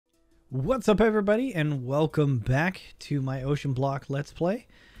What's up, everybody, and welcome back to my OceanBlock Let's Play.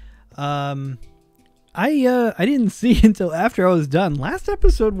 I didn't see until after I was done. Last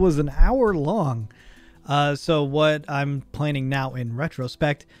episode was an hour long. So what I'm planning now in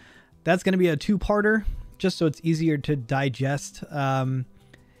retrospect, that's going to be a two-parter, just so it's easier to digest. And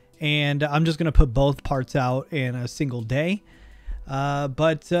I'm just going to put both parts out in a single day.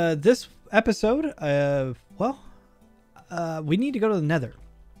 But this episode, we need to go to the Nether.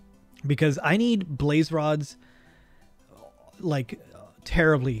 Because I need blaze rods, like,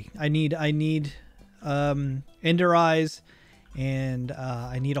 terribly. I need ender eyes, and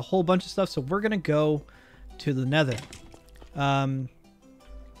I need a whole bunch of stuff. So we're gonna go to the Nether.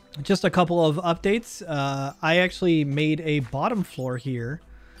 Just a couple of updates. I actually made a bottom floor here,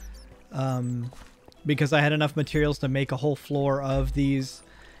 because I had enough materials to make a whole floor of these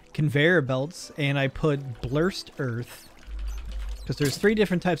conveyor belts, and I put blurst earth. Because there's three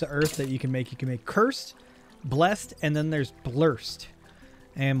different types of earth that you can make. You can make cursed, blessed, and then there's blurst.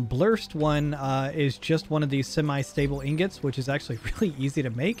 And blurst one is just one of these semi-stable ingots, which is actually really easy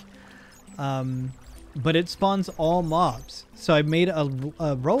to make. But it spawns all mobs. So I made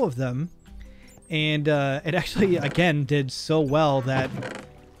a row of them. And it actually, again, did so well that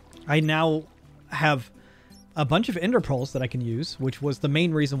I now have a bunch of ender pearls that I can use, which was the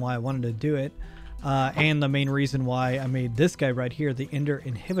main reason why I wanted to do it. And the main reason why I made this guy right here, the Ender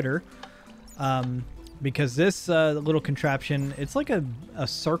Inhibitor, because this little contraption, it's like a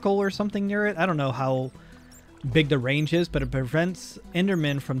circle or something near it. I don't know how big the range is, but it prevents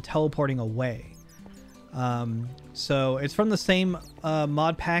Endermen from teleporting away. So it's from the same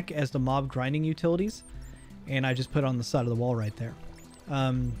mod pack as the mob grinding utilities, and I just put it on the side of the wall right there.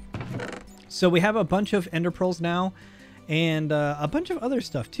 So we have a bunch of Ender Pearls now. And a bunch of other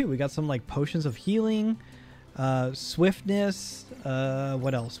stuff too. We got some like potions of healing, swiftness.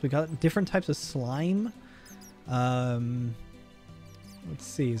 What else? We got different types of slime. Let's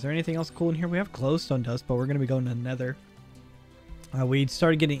see. Is there anything else cool in here? We have glowstone dust, but we're going to be going to Nether. We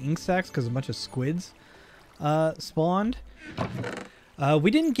started getting ink sacks because a bunch of squids spawned.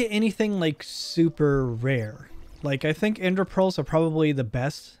 We didn't get anything like super rare. Like, I think ender pearls are probably the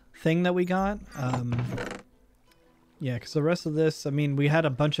best thing that we got. Yeah, because the rest of this, I mean, we had a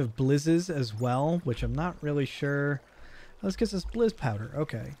bunch of blizzes as well, which I'm not really sure. Let's get this blizz powder.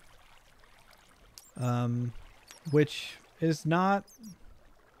 Okay. Which is not...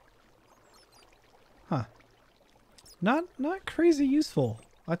 Huh. Not crazy useful.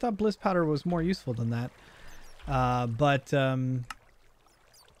 I thought blizz powder was more useful than that.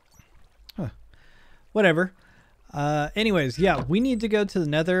 Whatever. Anyways, yeah, we need to go to the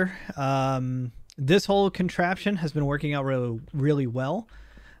Nether. This whole contraption has been working out really well.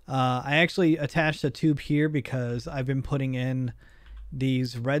 I actually attached a tube here because I've been putting in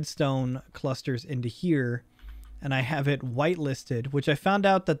these redstone clusters into here, and I have it whitelisted, which I found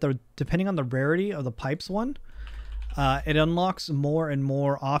out that depending on the rarity of the pipes one, it unlocks more and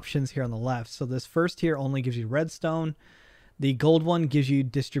more options here on the left. So this first tier only gives you redstone. The gold one gives you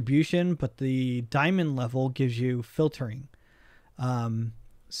distribution, but the diamond level gives you filtering.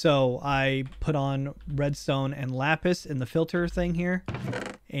 So I put on redstone and lapis in the filter thing here,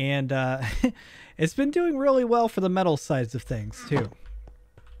 and it's been doing really well for the metal sides of things too.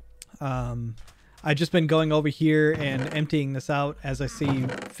 I've just been going over here and emptying this out as I see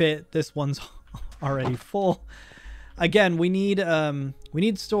fit. This one's already full. Again, we need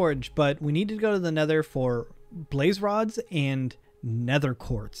storage, but we need to go to the Nether for blaze rods and Nether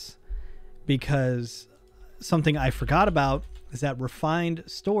Quartz, because something I forgot about is that refined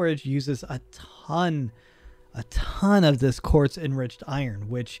storage uses a ton of this quartz enriched iron,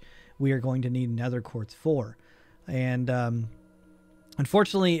 which we are going to need Nether Quartz for. And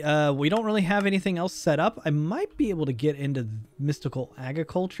unfortunately, we don't really have anything else set up. I might be able to get into mystical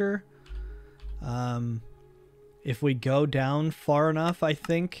agriculture if we go down far enough, I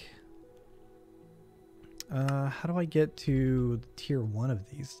think. How do I get to tier 1 of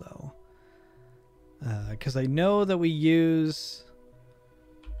these though? Because I know that we use...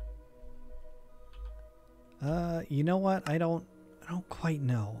 you know what? I don't quite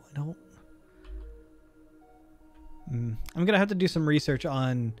know. I'm gonna have to do some research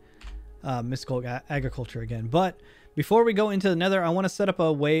on mystical agriculture again. But before we go into the Nether, I want to set up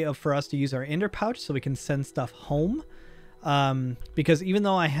a way for us to use our ender pouch so we can send stuff home. Because even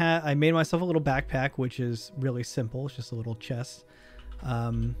though I made myself a little backpack, which is really simple, it's just a little chest.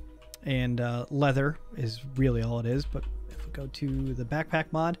 And leather is really all it is. But if we go to the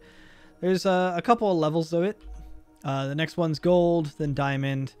backpack mod, there's a couple of levels of it. The next one's gold, then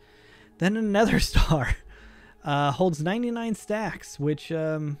diamond, then a nether star. Holds 99 stacks, which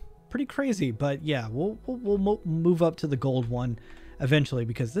pretty crazy. But yeah, we'll move up to the gold one eventually,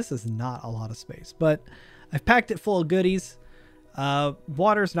 because this is not a lot of space. But I've packed it full of goodies.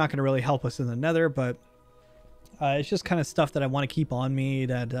 Water's not going to really help us in the nether, but it's just kind of stuff that I want to keep on me,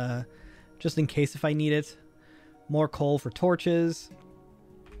 that just in case if I need it. More coal for torches.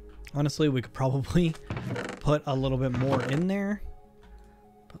 Honestly, we could probably put a little bit more in there.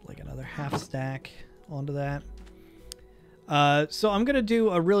 Put like another half stack onto that. So I'm going to do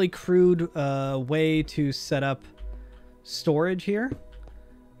a really crude way to set up storage here.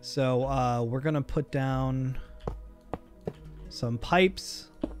 So we're going to put down some pipes.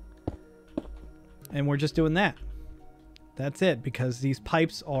 And we're just doing that. That's it, because these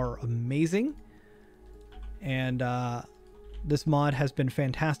pipes are amazing. And this mod has been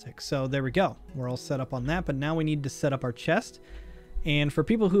fantastic. So there we go. We're all set up on that. But now we need to set up our chest. And for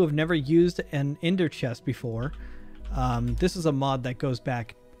people who have never used an ender chest before, this is a mod that goes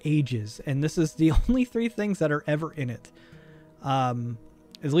back ages. And this is the only 3 things that are ever in it.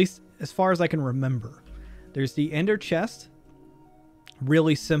 At least as far as I can remember. There's the ender chest.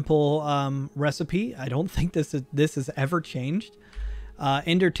 Really simple recipe. I don't think this has ever changed.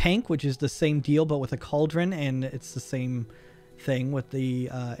 Ender tank, which is the same deal but with a cauldron, and it's the same thing with the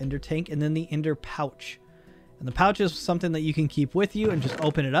ender tank. And then the ender pouch. And the pouch is something that you can keep with you and just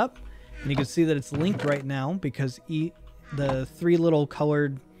open it up. And you can see that it's linked right now because the 3 little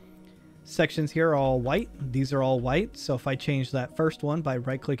colored sections here are all white. These are all white. So if I change that first one by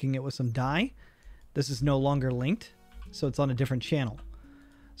right-clicking it with some dye, this is no longer linked. So it's on a different channel.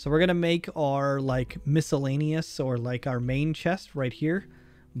 So we're going to make our like miscellaneous, or like our main chest right here,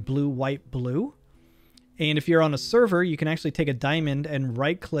 blue, white, blue. And if you're on a server, you can actually take a diamond and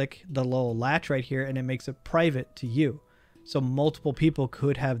right click the little latch right here, and it makes it private to you. So multiple people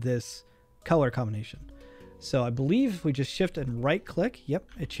could have this color combination. So I believe if we just shift and right click, yep,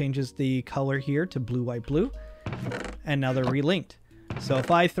 it changes the color here to blue, white, blue. And now they're relinked. So if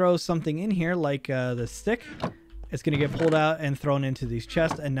I throw something in here like the stick, it's going to get pulled out and thrown into these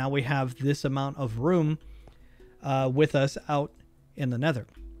chests. And now we have this amount of room with us out in the nether.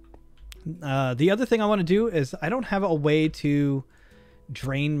 The other thing I want to do is I don't have a way to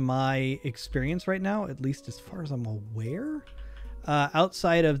drain my experience right now, at least as far as I'm aware.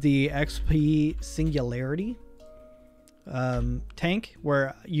 Outside of the XP Singularity tank,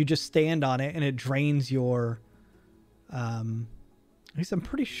 where you just stand on it and it drains your... at least I'm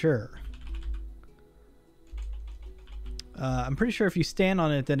pretty sure. I'm pretty sure if you stand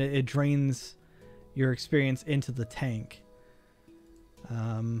on it, then it drains your experience into the tank.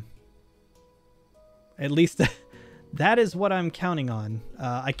 At least that is what I'm counting on.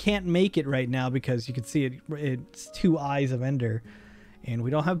 I can't make it right now because you can see it's 2 eyes of ender, and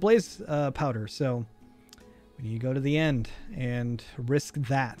we don't have blaze powder, so we need to go to the end and risk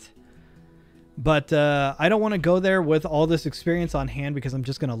that. But I don't want to go there with all this experience on hand because I'm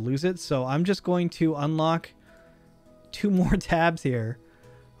just going to lose it. So I'm just going to unlock 2 more tabs here,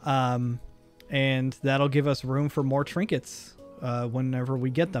 and that'll give us room for more trinkets whenever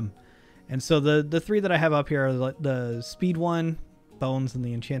we get them. And so the 3 that I have up here are the speed one, bones, and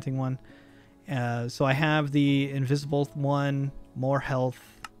the enchanting one. So I have the invisible one, more health,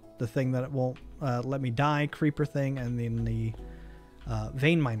 the thing that won't let me die, creeper thing, and then the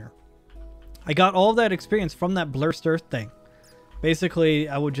vein miner. I got all of that experience from that blurst earth thing. Basically,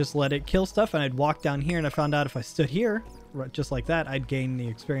 I would just let it kill stuff, and I'd walk down here, and I found out if I stood here, just like that, I'd gain the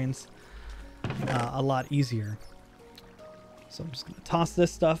experience a lot easier. So I'm just going to toss this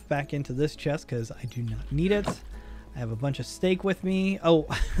stuff back into this chest because I do not need it. I have a bunch of steak with me. Oh,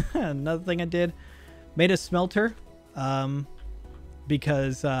 another thing I did, made a smelter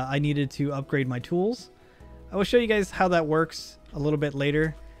because I needed to upgrade my tools. I will show you guys how that works a little bit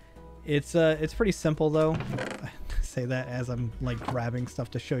later. It's pretty simple though. I say that as I'm like grabbing stuff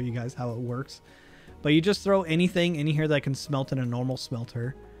to show you guys how it works. But you just throw anything in here that can smelt in a normal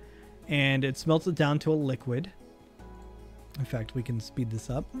smelter, and it smelts it down to a liquid. In fact, we can speed this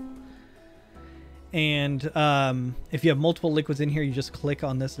up. And if you have multiple liquids in here, you just click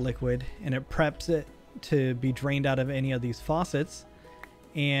on this liquid and it preps it to be drained out of any of these faucets.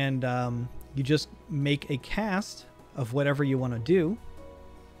 And you just make a cast of whatever you want to do,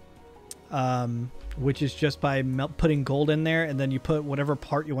 which is just by putting gold in there, and then you put whatever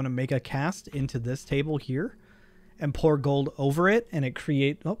part you want to make a cast into this table here and pour gold over it, and it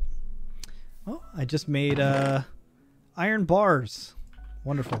create... Oh, I just made... iron bars.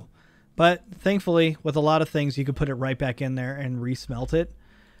 Wonderful. But thankfully, with a lot of things, you could put it right back in there and resmelt it.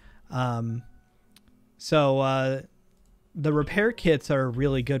 So the repair kits are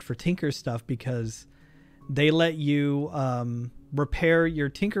really good for tinker stuff because they let you repair your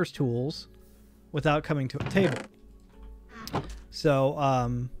tinker's tools without coming to a table.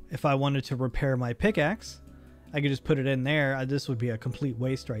 So if I wanted to repair my pickaxe, I could just put it in there. This would be a complete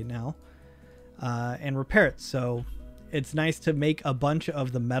waste right now. And repair it. So it's nice to make a bunch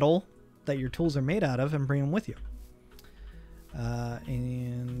of the metal that your tools are made out of and bring them with you.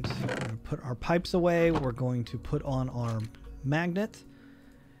 And we're going to put our pipes away. We're going to put on our magnet.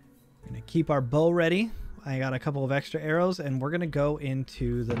 We're going to keep our bow ready. I got a couple of extra arrows, and we're going to go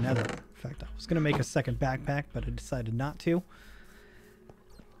into the nether. In fact, I was going to make a second backpack, but I decided not to.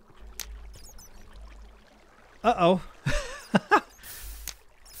 Uh-oh.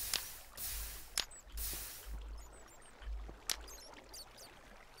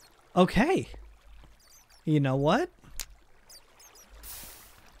 Okay. You know what?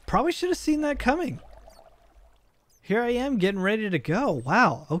 Probably should have seen that coming. Here I am getting ready to go.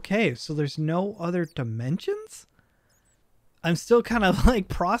 Wow. Okay. So there's no other dimensions? I'm still kind of like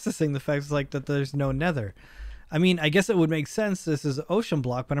processing the fact like that there's no nether. I mean, I guess it would make sense. This is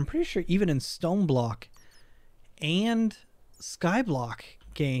OceanBlock, but I'm pretty sure even in StoneBlock and Skyblock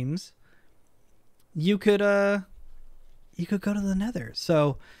games, you could go to the nether.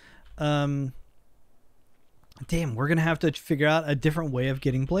 So, damn, we're going to have to figure out a different way of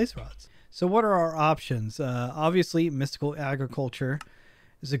getting blaze rods. So what are our options? Obviously, mystical agriculture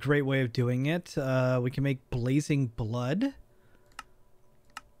is a great way of doing it. We can make blazing blood.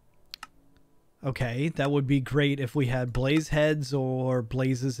 Okay, that would be great if we had blaze heads or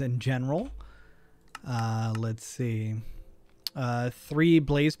blazes in general. Let's see. 3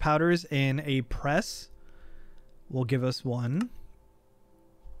 blaze powders in a press will give us 1.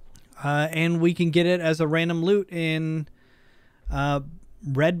 And we can get it as a random loot in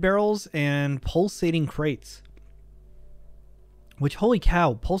red barrels and pulsating crates. Which, holy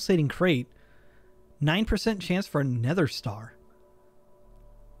cow, pulsating crate, 9% chance for a nether star.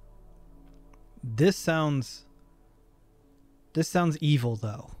 This sounds evil,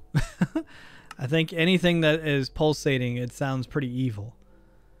 though. I think anything that is pulsating, it sounds pretty evil.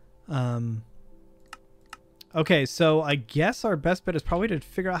 Okay, so I guess our best bet is probably to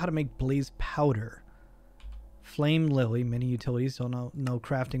figure out how to make blaze powder. Flame lily, many utilities, don't know, no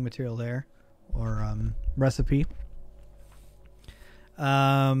crafting material there or recipe.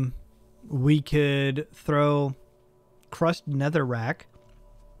 We could throw crushed netherrack,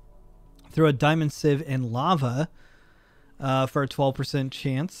 throw a diamond sieve in lava for a 12%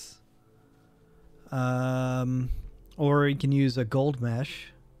 chance. Or you can use a gold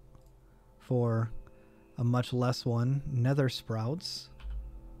mesh for a much less one. Nether sprouts.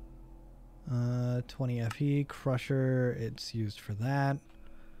 20 FE. Crusher, it's used for that.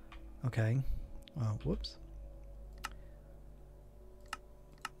 Okay. Oh, whoops.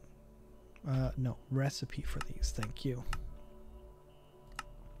 No, recipe for these. Thank you.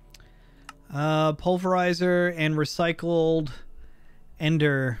 Pulverizer and recycled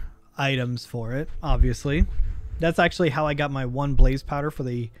ender items for it, obviously. That's actually how I got my 1 blaze powder for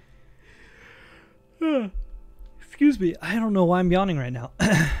the... excuse me, I don't know why I'm yawning right now.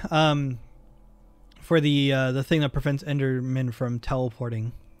 For the thing that prevents endermen from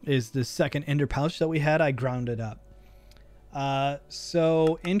teleporting is the second ender pouch that we had. I ground it up.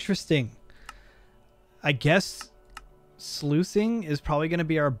 So interesting. I guess sluicing is probably going to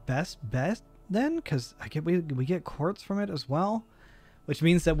be our best bet then, because we get quartz from it as well, which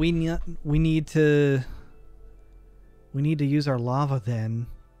means that we need to use our lava then,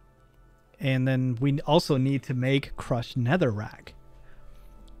 and then we also need to make crushed netherrack.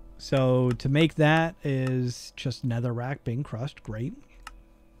 So to make that is just netherrack being crushed. Great.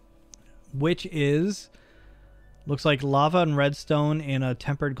 Which is, looks like lava and redstone in a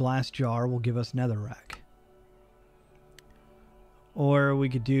tempered glass jar will give us netherrack. Or we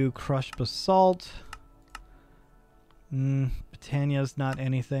could do crushed basalt. Britannia's not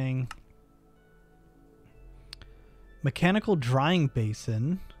anything. Mechanical drying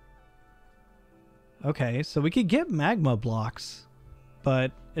basin. Okay, so we could get magma blocks,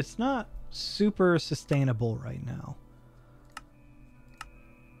 but it's not super sustainable right now.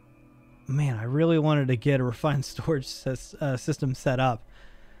 Man, I really wanted to get a refined storage system set up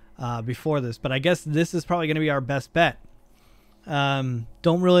before this, but I guess this is probably going to be our best bet. Don't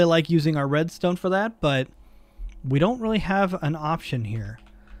really like using our redstone for that, but we don't really have an option here.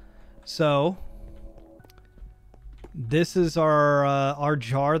 So this is our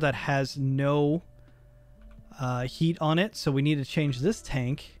jar that has no heat on it, so we need to change this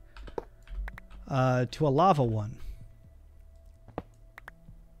tank to a lava one.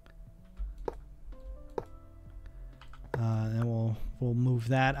 And we'll move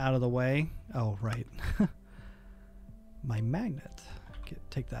that out of the way. Oh, right. my magnet.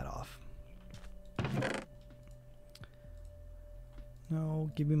 Take that off.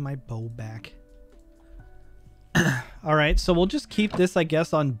 No, give me my bow back. All right, so we'll just keep this, I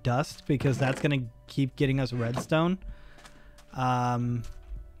guess, on dust because that's going to keep getting us redstone. And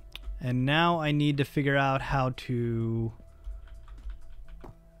now I need to figure out how to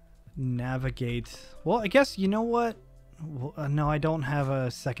navigate. Well, I guess, you know what? Well, no, I don't have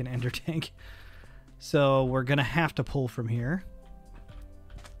a second ender tank. So we're going to have to pull from here.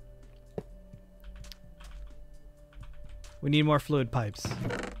 We need more fluid pipes.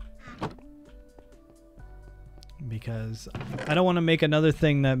 Because I don't want to make another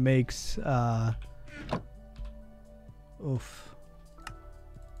thing that makes... oof.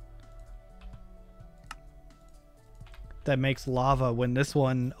 That makes lava when this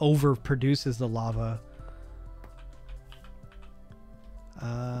one overproduces the lava.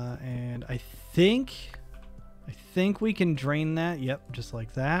 And I think we can drain that. Yep, just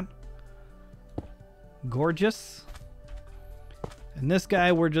like that. Gorgeous. And this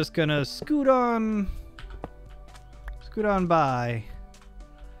guy, we're just gonna scoot on by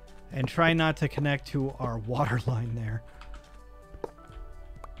and try not to connect to our water line there.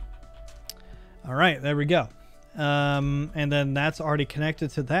 All right, there we go. And then that's already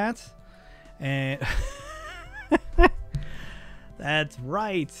connected to that. And that's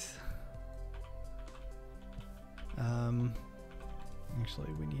right.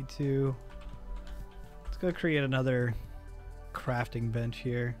 Actually, we need to... Let's go create another crafting bench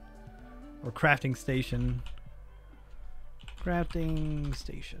here. Or crafting station. Crafting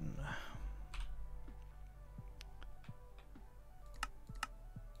station.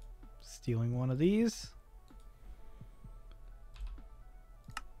 Stealing one of these.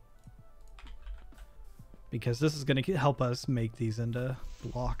 Because this is going to help us make these into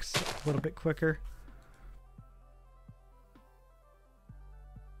blocks a little bit quicker.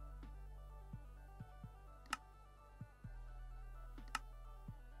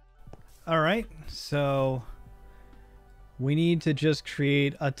 All right, so we need to just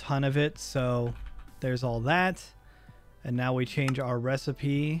create a ton of it. So there's all that. And now we change our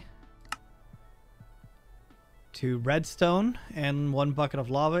recipe to redstone, and 1 bucket of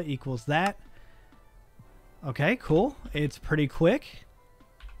lava equals that. Okay, cool. It's pretty quick.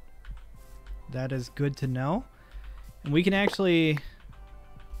 That is good to know. And we can actually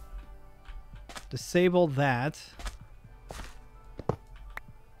disable that.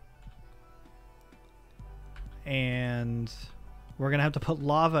 And we're going to have to put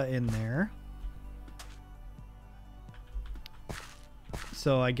lava in there.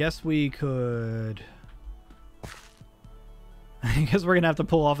 So I guess we could... I guess we're going to have to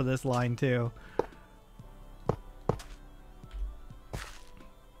pull off of this line too.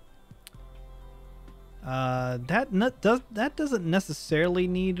 That doesn't necessarily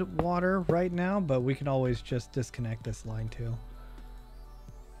need water right now, but we can always just disconnect this line too.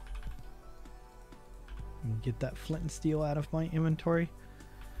 And get that flint and steel out of my inventory.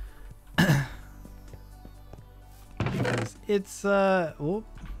 Because it's oh,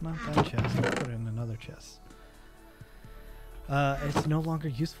 not that chest. I'll put it in another chest. It's no longer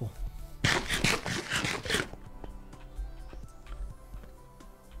useful.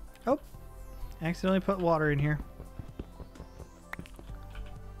 Oh, accidentally put water in here.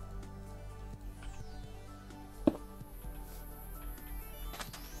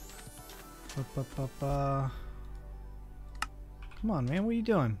 Come on, man, what are you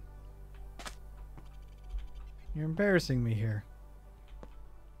doing? You're embarrassing me here.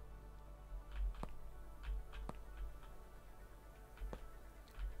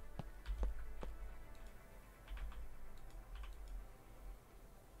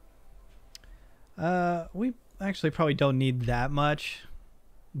 We actually probably don't need that much.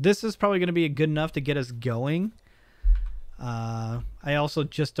 This is probably going to be good enough to get us going. I also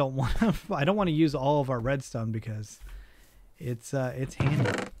just don't want to, I don't want to use all of our redstone because it's handy.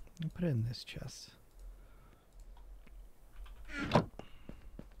 Let me put it in this chest.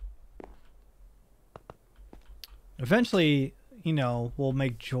 Eventually, you know, we'll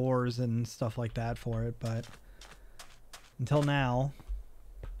make drawers and stuff like that for it, but until now,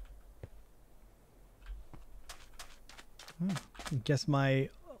 I guess my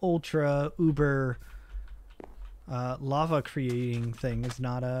ultra uber lava creating thing is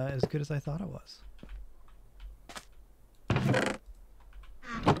not as good as I thought it was.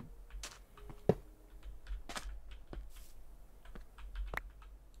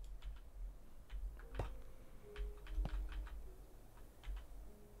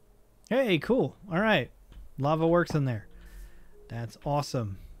 Hey, cool. All right. Lava works in there. That's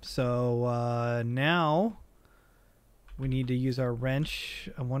awesome. So now We need to use our wrench.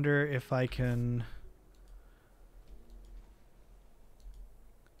 I wonder if I can...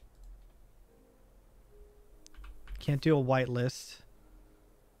 Can't do a white list.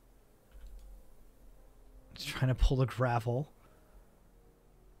 Just trying to pull the gravel.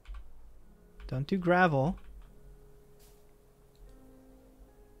 Don't do gravel.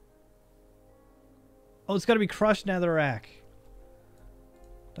 Oh, it's got to be crushed netherrack.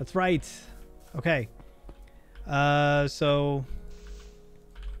 That's right. Okay. So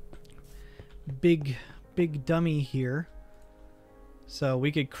big dummy here. So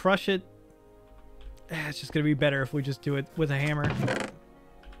we could crush it. It's just gonna be better if we just do it with a hammer.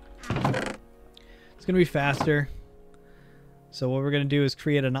 It's gonna be faster. So what we're gonna do is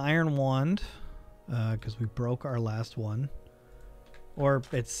create an iron wand, because we broke our last one. Or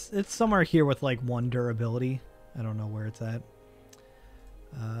it's somewhere here with like 1 durability. I don't know where it's at.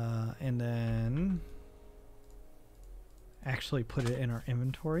 And then actually put it in our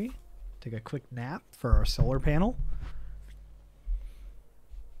inventory. Take a quick nap for our solar panel.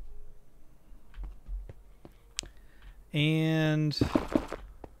 And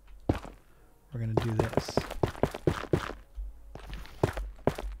we're going to do this.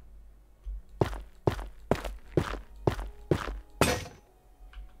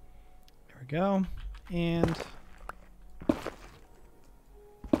 There we go. And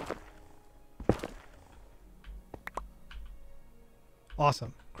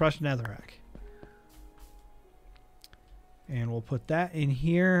awesome. Crushed netherrack. And we'll put that in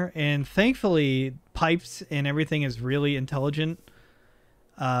here. And thankfully, pipes and everything is really intelligent.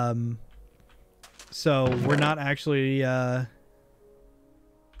 So we're not actually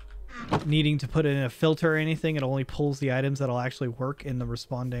needing to put in a filter or anything. It only pulls the items that'll actually work in the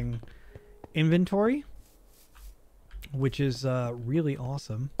responding inventory, which is really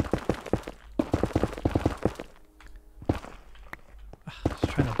awesome.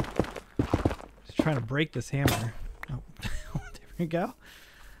 Just trying to break this hammer. Oh, there we go.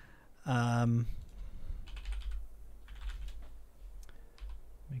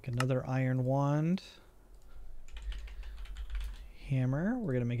 Make another iron wand. Hammer.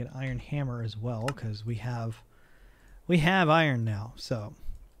 We're gonna make an iron hammer as well because we have iron now. So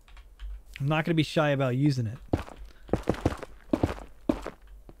I'm not gonna be shy about using it.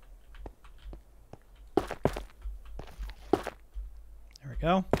 There we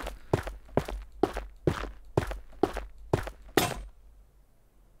go.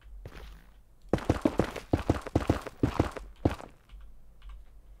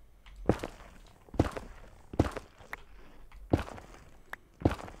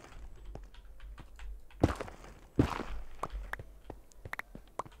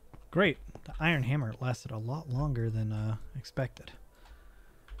 Great. The iron hammer lasted a lot longer than expected.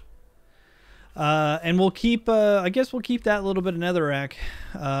 And we'll keep, I guess we'll keep that little bit of netherrack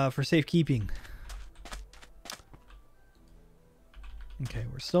for safekeeping. Okay,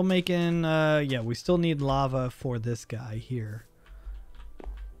 we're still making, yeah, we still need lava for this guy here.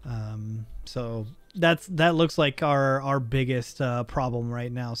 So that looks like our biggest problem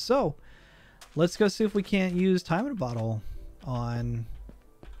right now. So let's go see if we can't use time in a bottle on...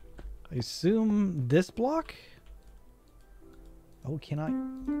 I assume this block? Oh, can I?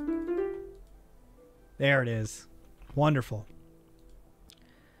 There it is. Wonderful.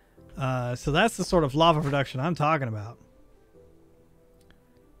 So that's the sort of lava production I'm talking about.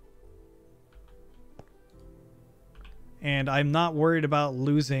 And I'm not worried about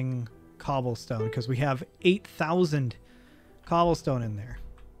losing cobblestone because we have 8,000 cobblestone in there.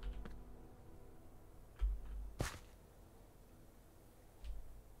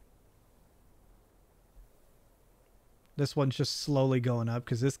 This one's just slowly going up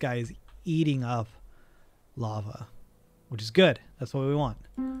because this guy is eating up lava, which is good. That's what we want.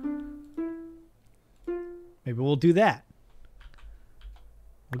 Maybe we'll do that.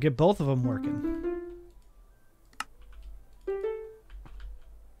 We'll get both of them working.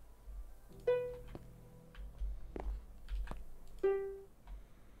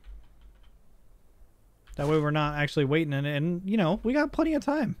 That way we're not actually waiting and you know, we got plenty of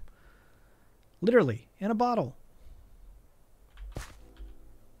time. Literally, in a bottle.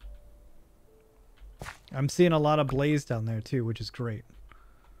 I'm seeing a lot of blaze down there too, which is great.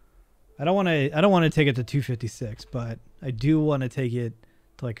 I don't want to take it to 256, but I do want to take it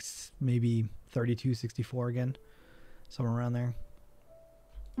to like maybe 3264 again, somewhere around there.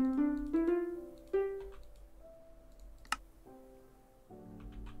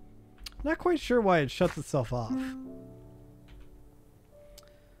 Not quite sure why it shuts itself off.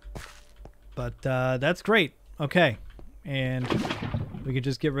 But that's great. Okay. And we could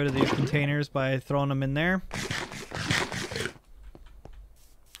just get rid of these containers by throwing them in there.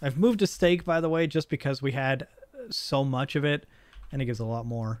 I've moved to steak, by the way, just because we had so much of it, and it gives a lot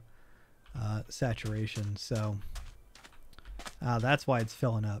more saturation. So that's why it's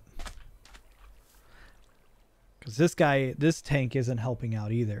filling up. Because this tank isn't helping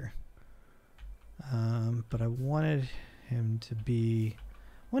out either. But I wanted him to be,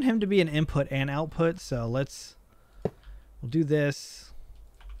 an input and output. So we'll do this.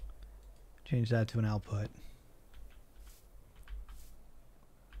 Change that to an output.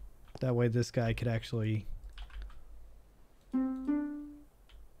 That way this guy could actually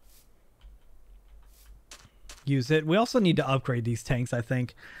use it. We also need to upgrade these tanks, I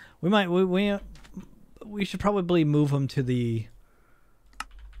think. We should probably move them to the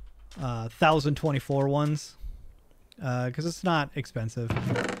 1024 ones because it's not expensive.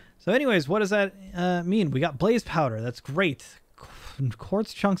 So anyways, what does that mean? We got blaze powder. That's great.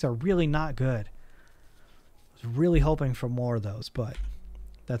 Quartz chunks are really not good. I was really hoping for more of those, but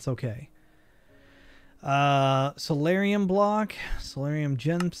that's okay. Solarium block, solarium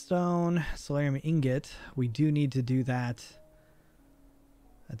gemstone, solarium ingot. We do need to do that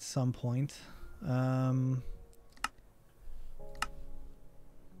at some point.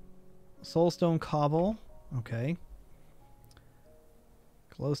 Soulstone cobble. Okay.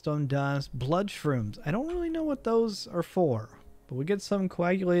 Glowstone dust. Blood shrooms. I don't really know what those are for, but we get some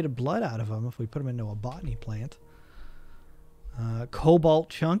coagulated blood out of them if we put them into a botany plant. Cobalt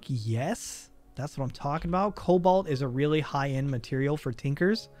chunk. Yes. That's what I'm talking about. Cobalt is a really high-end material for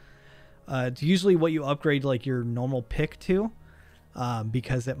tinkers. It's usually what you upgrade like your normal pick to,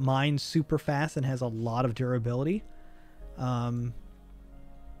 because it mines super fast and has a lot of durability. Boy,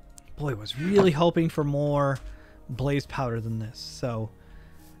 I was really hoping for more blaze powder than this. So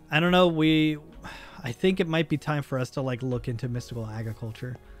I don't know. I think it might be time for us to like look into mystical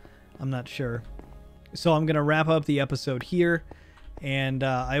agriculture. I'm not sure. So I'm gonna wrap up the episode here, and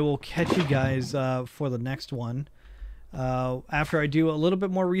I will catch you guys for the next one after I do a little bit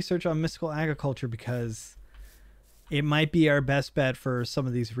more research on mystical agriculture, because it might be our best bet for some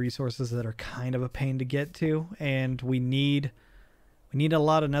of these resources that are kind of a pain to get to, and we need a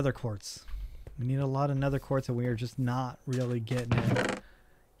lot of nether quartz. We need a lot of nether quartz, and we are just not really getting it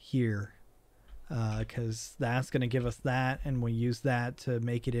here, because that's going to give us that, and we use that to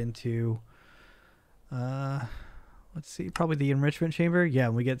make it into let's see, probably the enrichment chamber. Yeah,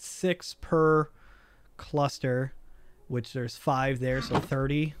 we get 6 per cluster, which there's 5 there, so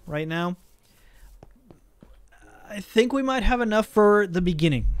 30 right now. I think we might have enough for the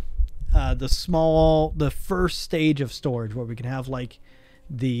beginning, the first stage of storage, where we can have like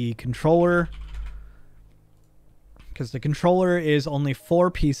the controller, because the controller is only 4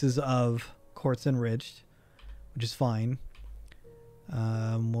 pieces of quartz enriched, which is fine.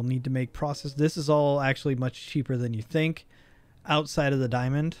 We'll need to make process. This is all actually much cheaper than you think outside of the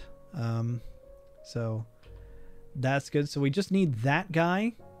diamond. So that's good. So we just need that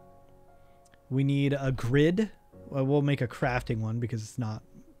guy. We need a grid. Well, we'll make a crafting one because it's not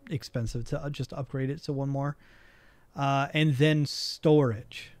expensive to just upgrade it to one more. And then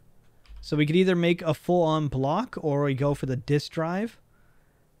storage. So we could either make a full-on block, or we go for the disk drive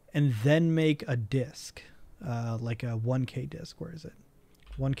and then make a disk. Like a 1K disk. Where is it?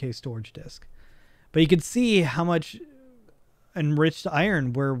 1K storage disk. But you can see how much enriched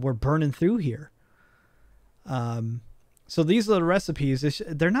iron we're burning through here. So these are the recipes.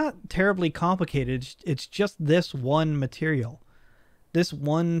 They're not terribly complicated. It's just this one material. This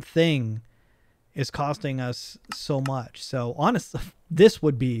one thing is costing us so much. So honestly, this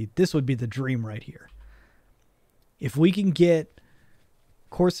would be the dream right here. If we can get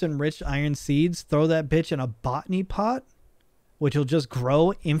quartz enriched iron seeds, throw that bitch in a botany pot, which will just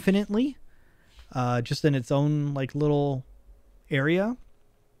grow infinitely, just in its own like little area.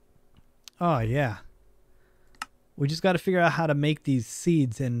 Oh yeah. We just got to figure out how to make these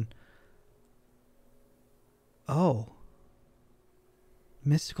seeds. And oh,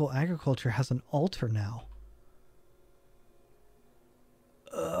 mystical agriculture has an altar now.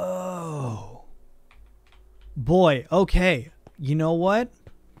 Oh boy. Okay. You know what?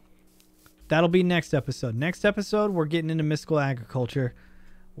 That'll be next episode. Next episode, we're getting into mystical agriculture.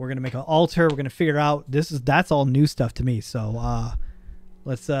 We're gonna make an altar. We're gonna figure out that's all new stuff to me. So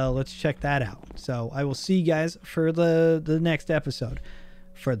let's check that out. So I will see you guys for the next episode.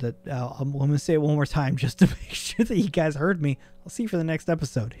 I'm gonna say it one more time just to make sure that you guys heard me. I'll see you for the next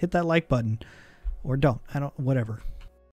episode. Hit that like button, or don't. Whatever.